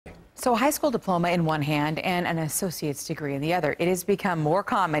So a high school diploma in one hand and an associate's degree in the other. It has become more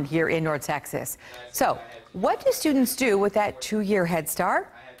common here in North Texas. So what do students do with that 2-year head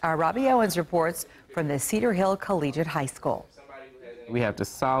start? Our Robbie Owens reports from the Cedar Hill Collegiate High School. We have to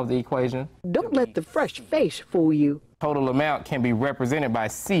solve the equation. Don't let the fresh face fool you. Total amount can be represented by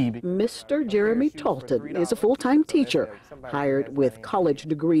C. Mr. Jeremy Taulton is a full-time teacher, hired with college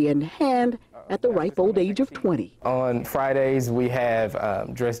degree in hand at the ripe old age of 20. On Fridays, we have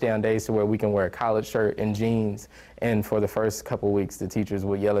dress-down days to where we can wear a collared shirt and jeans. And for the first couple weeks, the teachers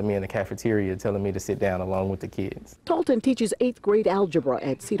would yell at me in the cafeteria, telling me to sit down along with the kids. Taulton teaches 8th grade algebra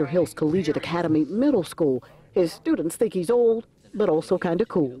at Cedar Hill's Collegiate Academy Middle School. His students think he's old, but also kind of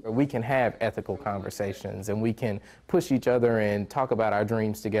cool. We can have ethical conversations, and we can push each other and talk about our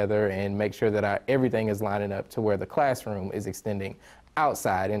dreams together and make sure that everything is lining up to where the classroom is extending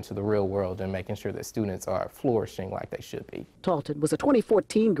outside into the real world and making sure that students are flourishing like they should be. Taulton was a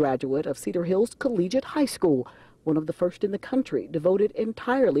 2014 graduate of Cedar Hill's Collegiate High School, one of the first in the country devoted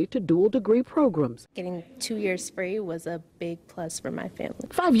entirely to dual degree programs. Getting 2 years free was a big plus for my family.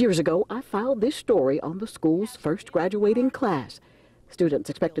 5 years ago, I filed this story on the school's first graduating class. Students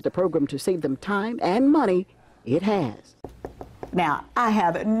expected the program to save them time and money. It has. Now, I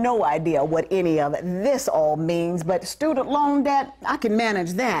have no idea what any of this all means, but student loan debt, I can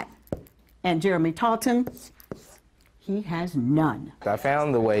manage that. And Jeremy Taulton, he has none. I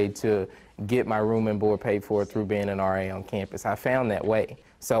found the way to get my room and board paid for through being an RA on campus. I found that way.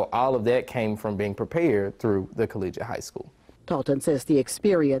 So all of that came from being prepared through the collegiate high school. Taulton says the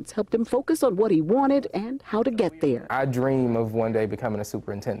experience helped him focus on what he wanted and how to get there. I dream of one day becoming a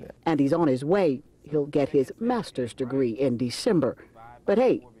superintendent. And he's on his way. He'll get his master's degree in December. But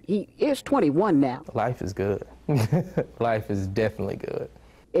hey, he is 21 now. Life is good. Life is definitely good.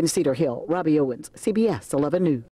 In Cedar Hill, Robbie Owens, CBS 11 News.